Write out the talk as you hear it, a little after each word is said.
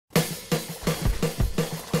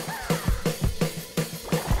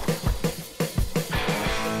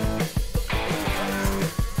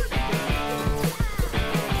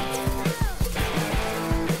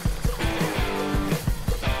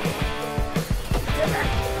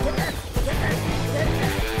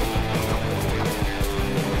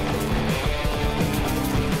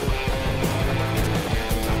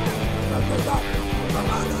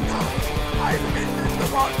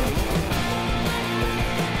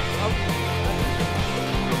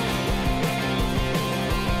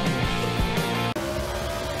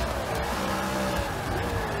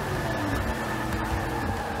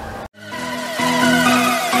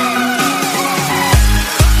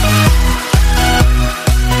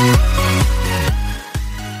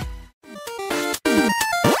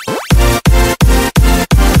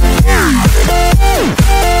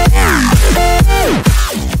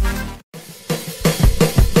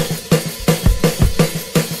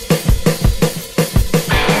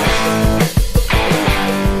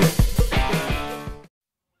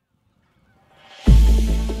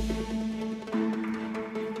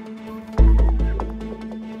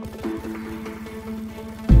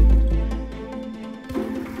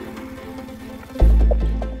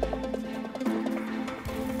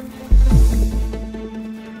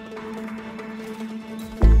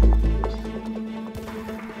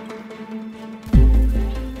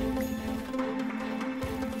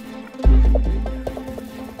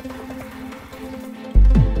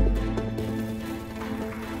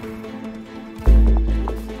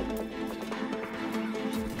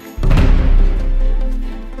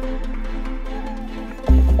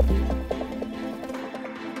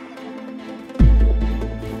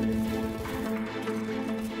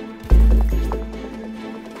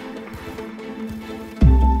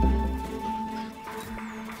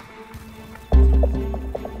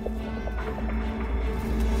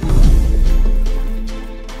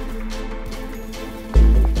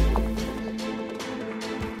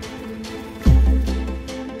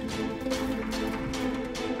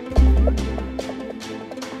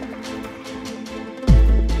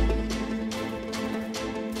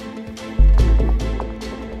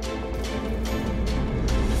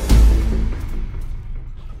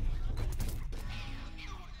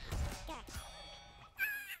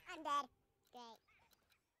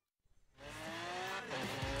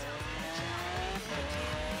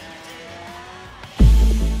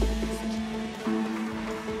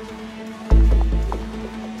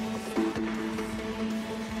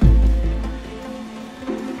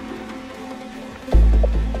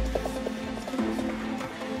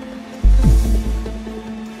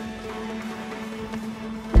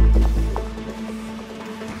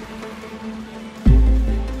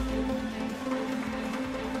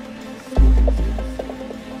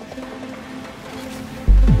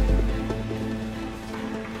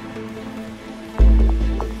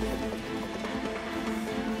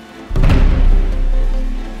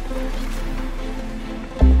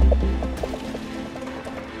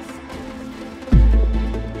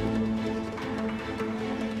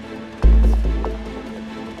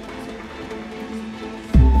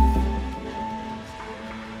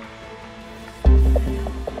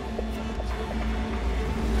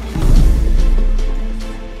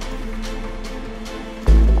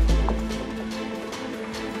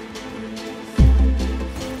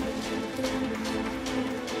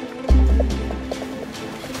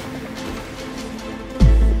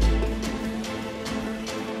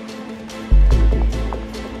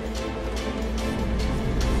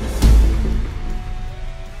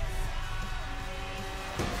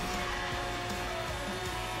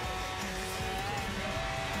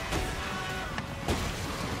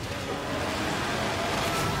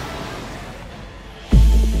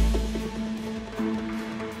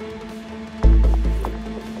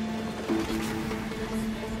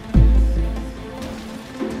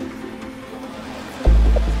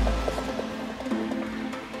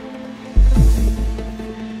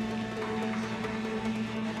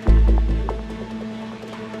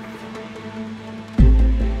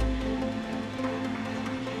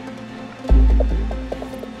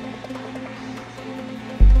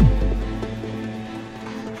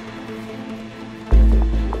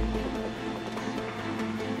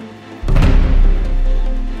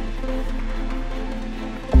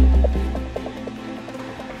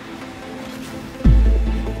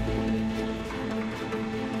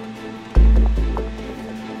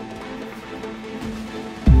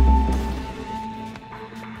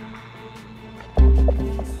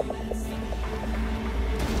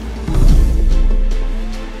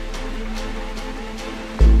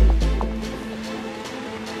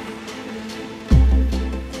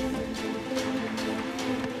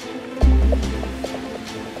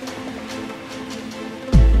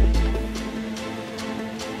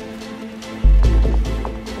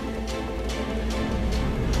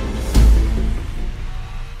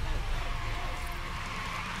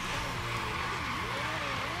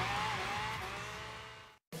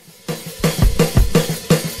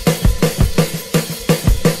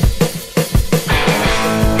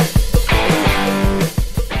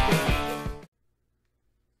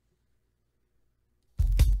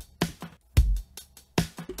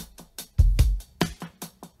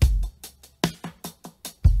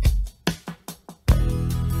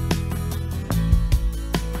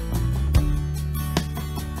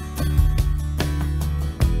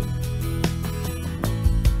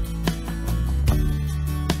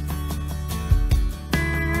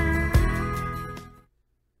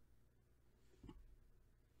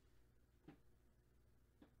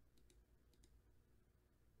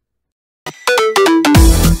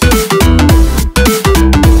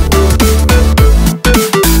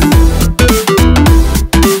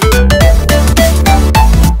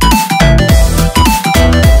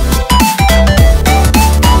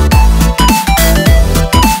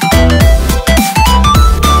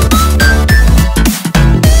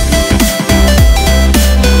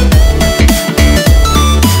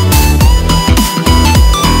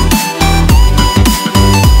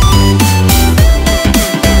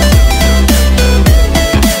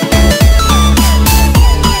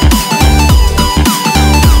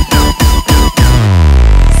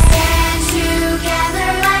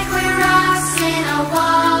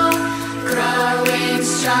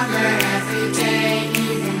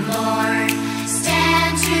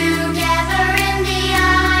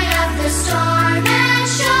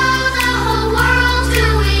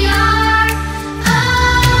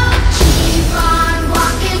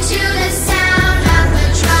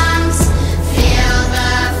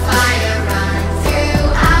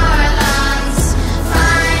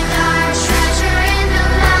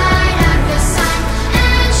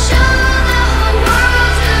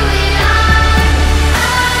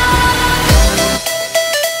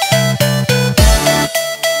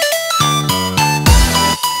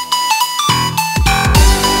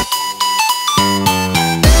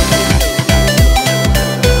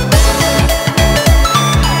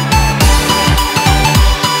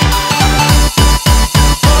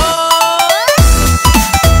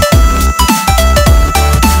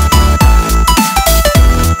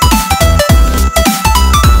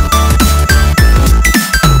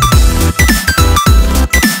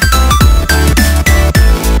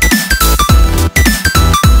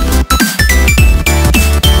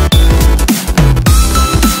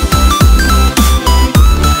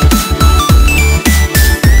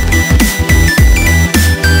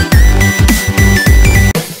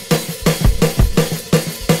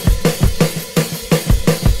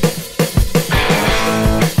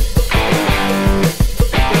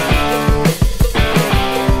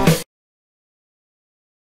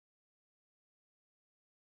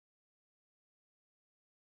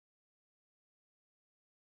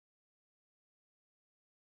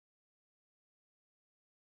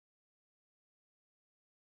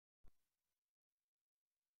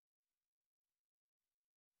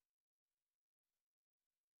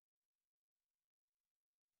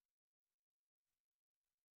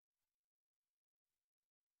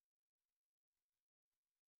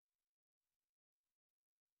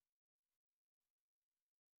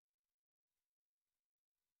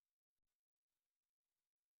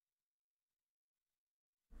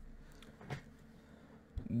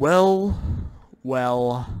Well,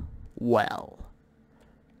 well.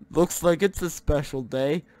 Looks like it's a special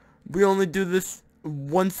day. We only do this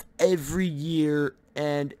once every year,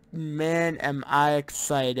 and man, am I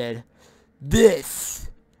excited. This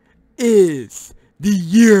is the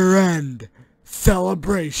year-end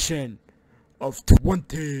celebration of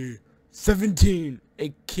 2017,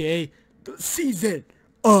 aka the season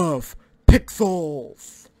of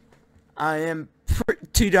Pixels. I am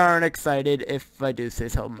pretty darn excited, if I do say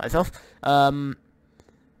so myself. Now,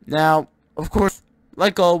 of course,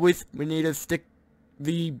 like always, we need to stick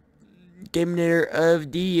the Inator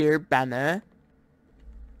of the Year banner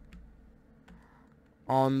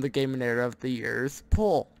on the Inator of the Year's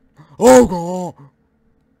poll. Oh god!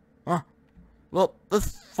 Huh? Well,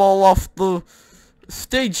 let's fall off the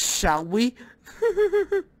stage, shall we?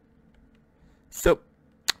 So,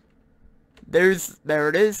 there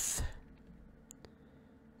it is.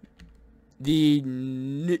 The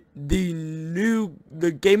Inator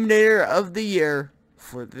of the Year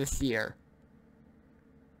for this year.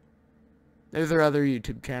 There's our other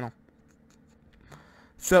YouTube channel.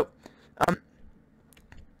 So,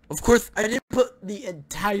 of course, I didn't put the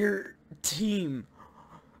entire team.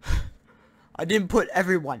 I didn't put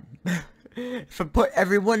everyone. If I put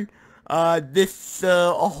everyone,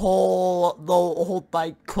 the whole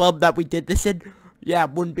nightclub that we did this in, yeah, it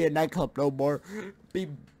wouldn't be a nightclub no more. Be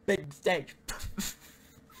big stage.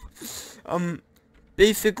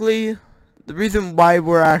 Basically, the reason why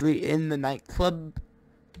we're actually in the nightclub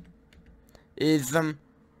is,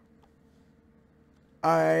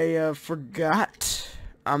 I forgot,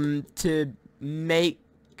 to make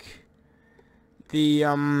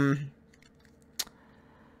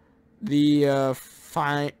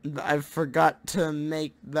I forgot to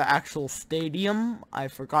make the actual stadium. I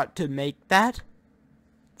forgot to make that.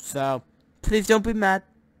 So, please don't be mad.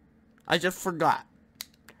 I just forgot.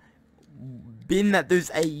 Being that there's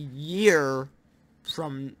a year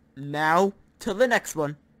from now till the next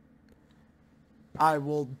one, I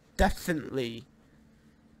will definitely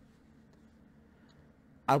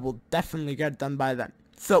get it done by then.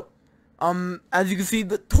 So, as you can see,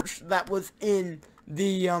 the torch that was in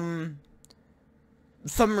the,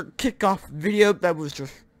 summer kickoff video, that was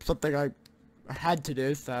just something I had to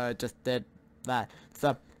do, so I just did that.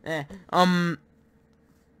 So,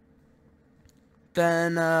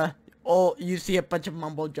 then, you see a bunch of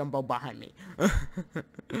mumbo jumbo behind me.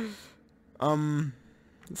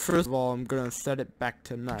 First of all, I'm gonna set it back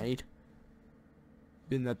to night,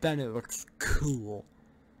 being that then it looks cool.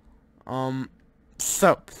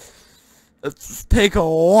 So, let's take a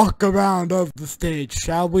walk around of the stage,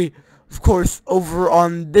 shall we? Of course, over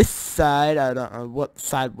on this side, I don't know, what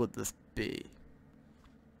side would this be?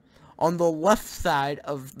 On the left side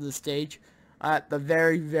of the stage, at the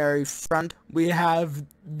very, very front, we have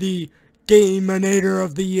the Inator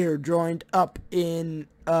of the Year joined up in,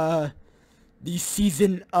 the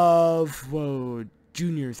season of,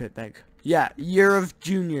 juniors, I think. Yeah, year of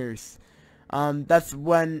juniors. That's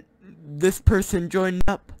when this person joined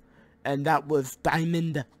up, and that was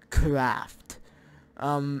Diamond Craft.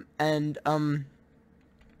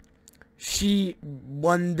 She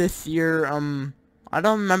won this year. I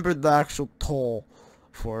don't remember the actual toll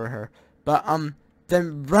for her, but,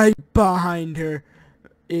 then right behind her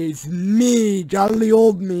is me, jolly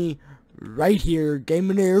old me, right here,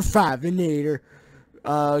 Inator 5 Inator,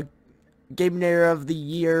 Inator of the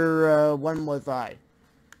Year. When was I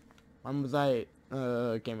Inator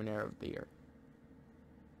of the Year?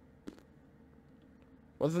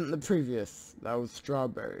 Wasn't the previous, that was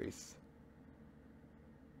strawberries.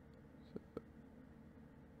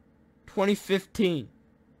 2015.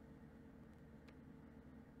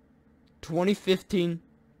 2015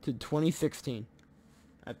 to 2016,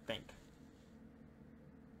 I think.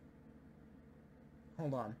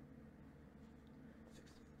 Hold on.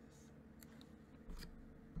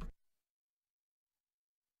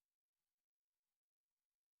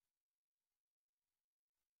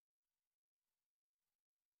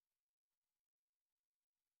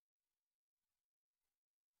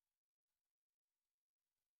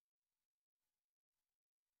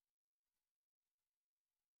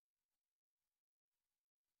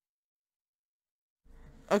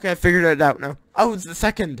 Okay, I figured it out now. I was the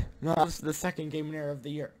second. No, I was the second Inator of the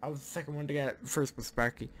Year. I was the second one to get it. First was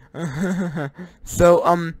Sparky. So,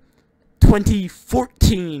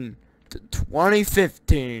 2014 to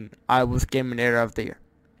 2015, I was Inator of the Year.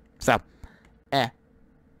 So,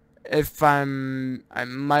 if I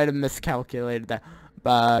might have miscalculated that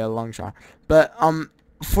by a long shot. But,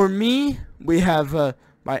 for me, we have,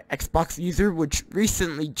 my Xbox user, which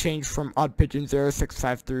recently changed from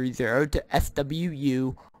oddpigeon06530 to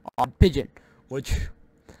SWU oddpigeon, which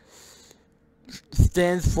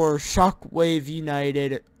stands for Shockwave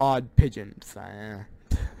United Odd Pigeons.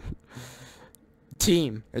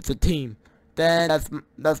 Team. It's a team. Then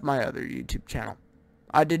that's my other YouTube channel.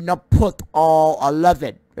 I did not put all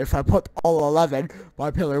 11. If I put all 11,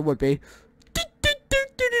 my pillar would be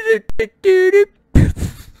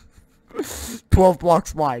 12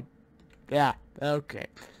 blocks wide. Yeah, okay.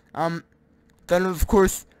 Then of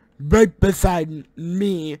course, right beside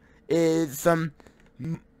me is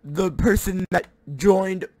the person that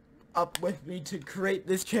joined up with me to create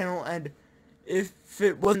this channel, and if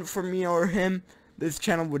it wasn't for me or him, this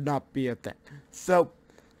channel would not be a thing. So,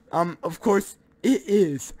 of course, it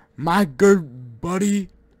is my good buddy,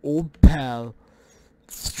 old pal,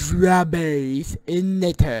 Strawberries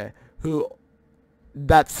Inator,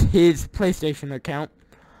 that's his PlayStation account,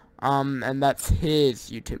 and that's his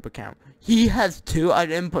YouTube account. He has two, I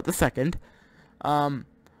didn't put the second.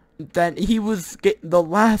 Then he was the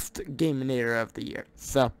last Inator of the year,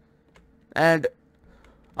 so, and,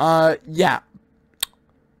 yeah.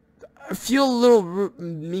 I feel a little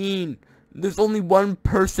mean. There's only one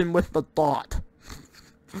person with the thought.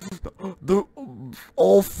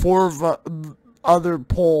 All four of the other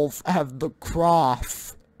polls have the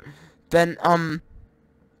cross. Then,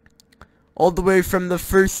 all the way from the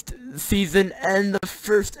first season and the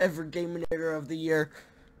first ever Inator of the year,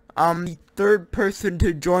 the third person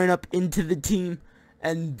to join up into the team,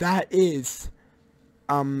 and that is,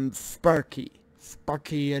 Sparky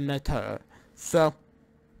Inator. So,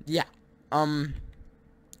 yeah,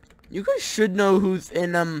 you guys should know who's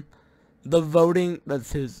in, the voting.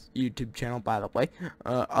 That's his YouTube channel, by the way,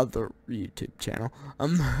 other YouTube channel,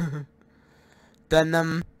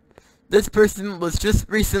 then, this person was just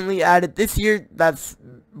recently added this year. That's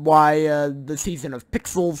why, the Season of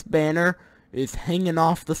Pixels banner is hanging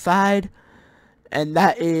off the side, and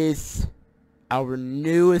that is our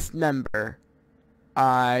newest member,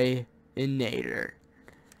 Inator.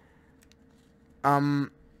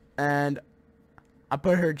 And I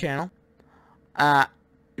put her channel.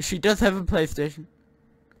 She does have a PlayStation.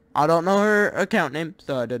 I don't know her account name,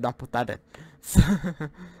 so I did not put that in.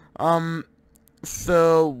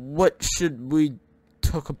 So what should we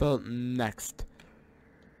talk about next?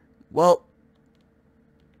 Well,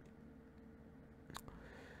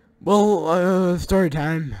 story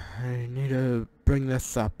time. I need to bring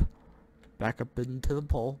this back up into the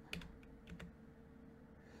poll.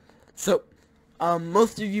 So,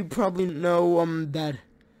 most of you probably know, that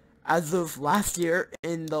as of last year,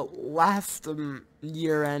 in the last,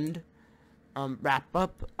 year-end,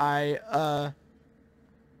 wrap-up, I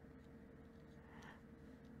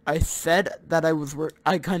said that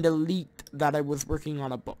I kinda leaked that I was working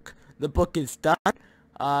on a book. The book is done.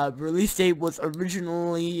 Release date was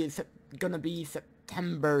originally gonna be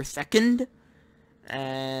September 2nd,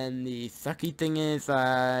 and the sucky thing is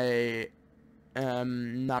I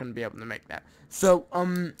am not gonna be able to make that. So,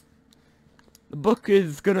 the book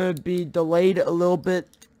is gonna be delayed a little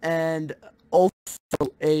bit, and also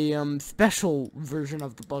a, special version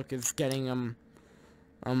of the book is getting,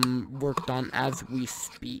 worked on as we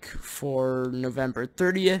speak for November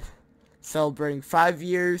 30th, celebrating 5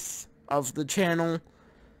 years of the channel.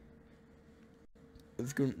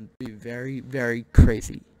 It's going to be very, very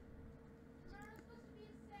crazy.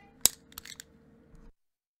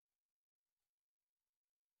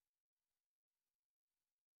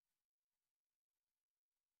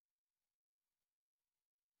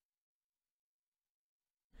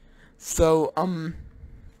 So,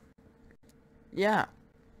 yeah.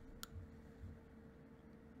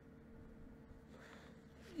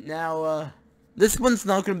 Now, this one's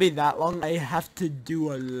not gonna be that long. I have to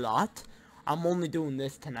do a lot. I'm only doing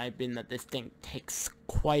this tonight, being that this thing takes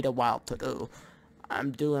quite a while to do.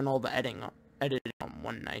 I'm doing all the editing on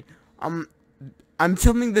one night. I'm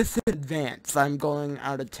filming this in advance. I'm going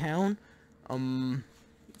out of town,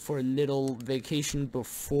 for a little vacation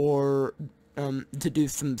before, to do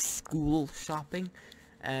some school shopping,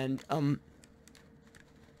 and,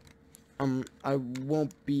 I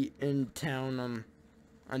won't be in town,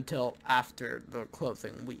 until after the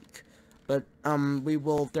closing week. But,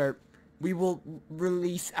 we will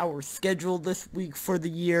release our schedule this week for the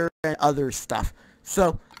year and other stuff.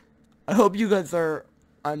 So, I hope you guys are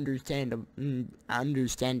understanding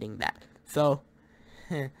that. So,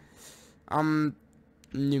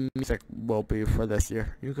 new music will be for this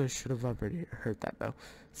year. You guys should have already heard that, though.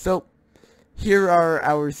 So, here are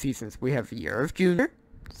our seasons. We have Year of Junior,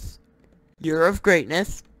 Year of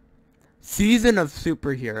Greatness, Season of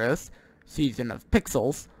Superheroes, Season of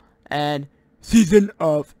Pixels, and Season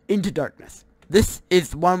of Into Darkness. This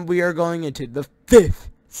is one we are going into, the 5th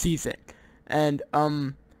season, and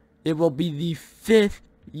it will be the 5th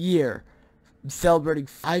year, celebrating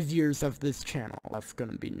 5 years of this channel. That's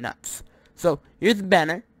gonna be nuts. So here's the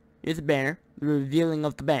banner. Here's the banner. The revealing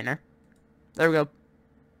of the banner. There we go.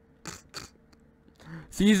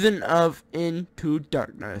 Season of Into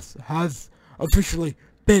Darkness has officially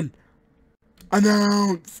been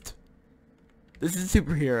announced. This is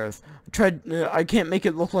superheroes. I can't make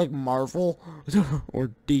it look like Marvel or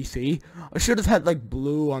DC. I should have had like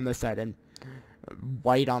blue on the side and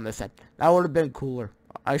white on the side. That would have been cooler.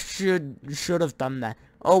 I should have done that.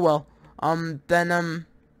 Oh well.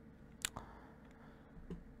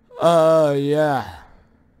 Yeah.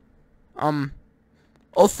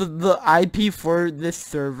 Also, the IP for this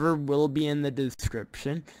server will be in the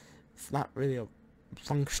description. It's not really a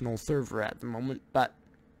functional server at the moment, but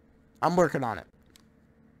I'm working on it.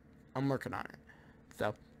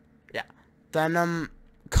 So, yeah. Then,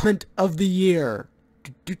 comment of the year.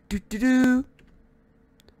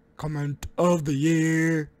 Comment of the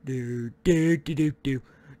year.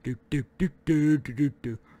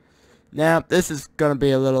 Now, this is gonna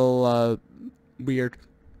be a little, weird.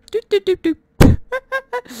 It's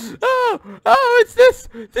this!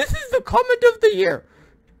 This is the comment of the year!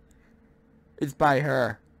 It's by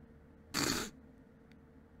her.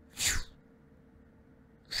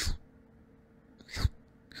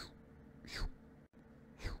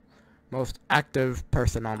 Most active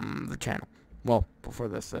person on the channel. Well, before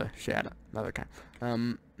this, she had another account.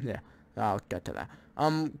 Yeah, I'll get to that.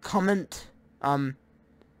 Comment,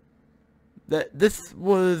 that this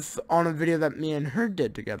was on a video that me and her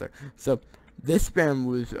did together. So, this spam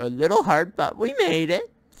was a little hard, but we made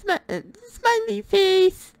it. Smiley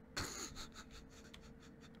face.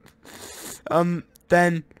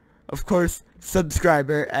 Then, of course,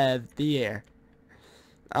 subscriber of the year.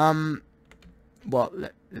 Well,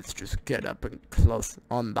 let's just get up and close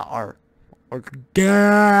on the R.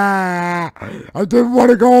 Yeah, I didn't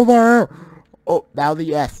want to go there. Oh, now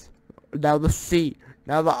the S, now the C,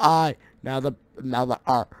 now the I, now the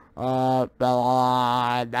R. Now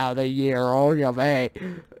the year. Oh, yeah, hey.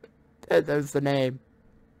 There's the name.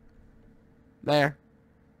 There.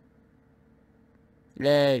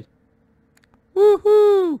 Yay.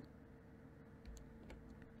 Woohoo!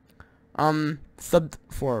 Subbed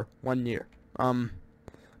for 1 year.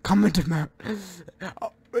 Comment amount.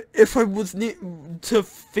 If I was to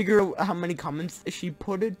figure out how many comments she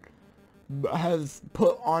has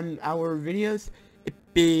put on our videos,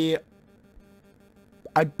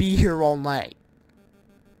 I'd be here all night.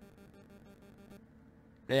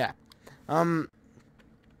 Yeah.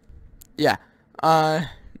 Yeah.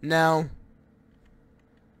 Now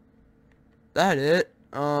that it.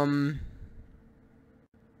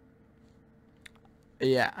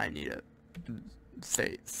 Yeah, I need to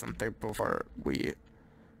say something before we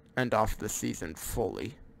end off the season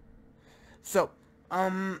fully. So,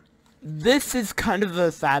 this is kind of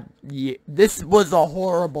a sad year. This was a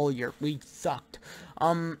horrible year. We sucked.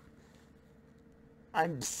 I'm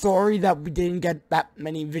sorry that we didn't get that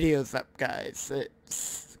many videos up, guys.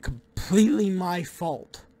 It's completely my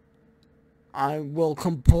fault. I will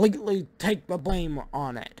completely take the blame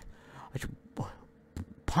on it. I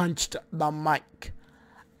punched the mic.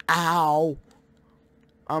 Ow.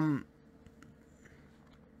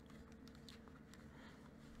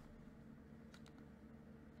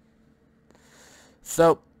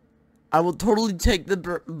 So, I will totally take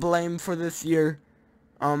the blame for this year.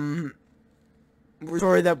 We're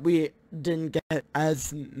sorry that we didn't get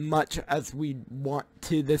as much as we want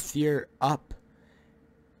to this year up.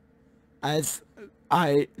 As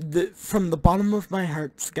from the bottom of my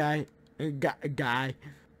heart,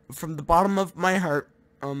 from the bottom of my heart,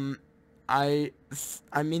 I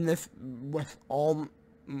mean this with all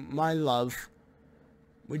my love.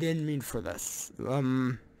 We didn't mean for this.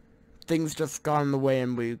 Things just got in the way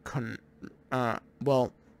and we couldn't,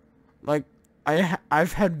 well, like,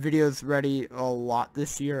 I've had videos ready a lot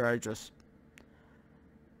this year. I just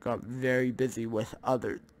got very busy with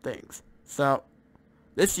other things. So,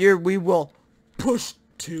 this year we will push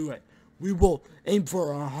to it. We will aim for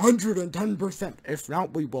 110%. If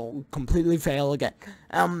not, we will completely fail again.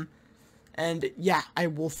 And yeah, I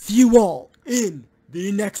will see you all in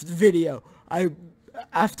the next video.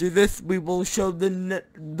 After this, we will show the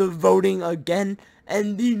voting again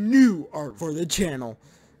and the new art for the channel.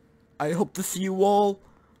 I hope to see you all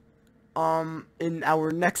in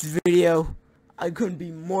our next video. I couldn't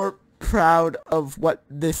be more proud of what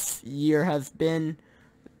this year has been.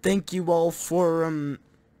 Thank you all for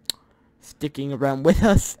sticking around with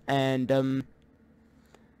us, and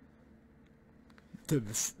to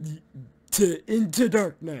Into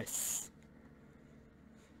Darkness.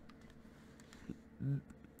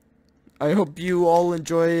 I hope you all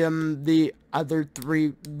enjoy the other two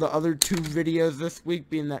videos this week,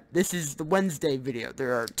 being that this is the Wednesday video.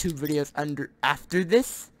 There are 2 videos after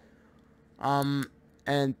this.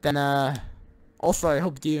 And then also I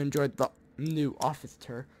hope you enjoyed the new office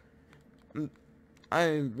tour. I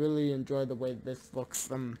really enjoy the way this looks.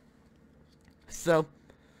 So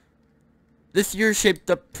this year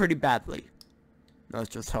shaped up pretty badly. Let's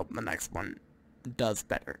just hope the next one does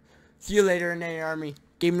better. See you later, Inator Army.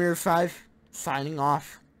 Gamer 5 signing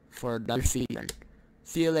off for another season.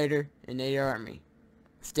 See you later, Inator Army.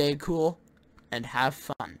 Stay cool and have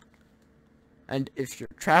fun. And if you're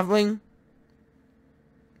traveling,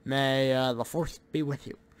 may the force be with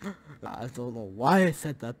you. I don't know why I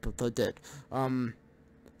said that, but I did.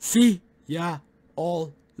 See ya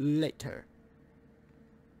all later.